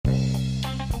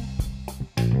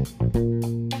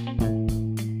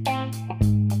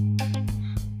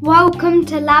Welcome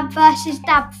to Lad vs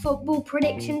Dad Football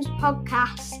Predictions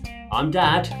Podcast. I'm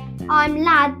Dad. I'm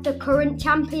Lad, the current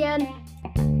champion.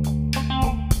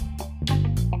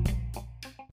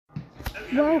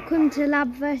 Welcome to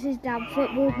Lad vs Dad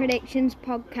Football Predictions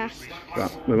Podcast.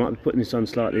 Right, we might be putting this on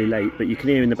slightly late, but you can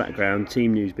hear in the background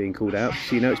team news being called out,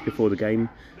 so you know it's before the game.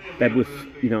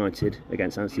 Bedworth United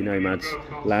against Anstey Nomads.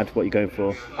 Lad, what are you going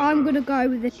for? I'm going to go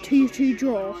with a 2-2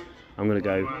 draw. I'm going to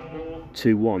go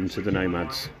 2-1 to the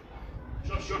Nomads.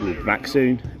 We'll be back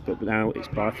soon, but now it's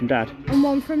bye from Dad. And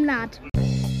one from Lad.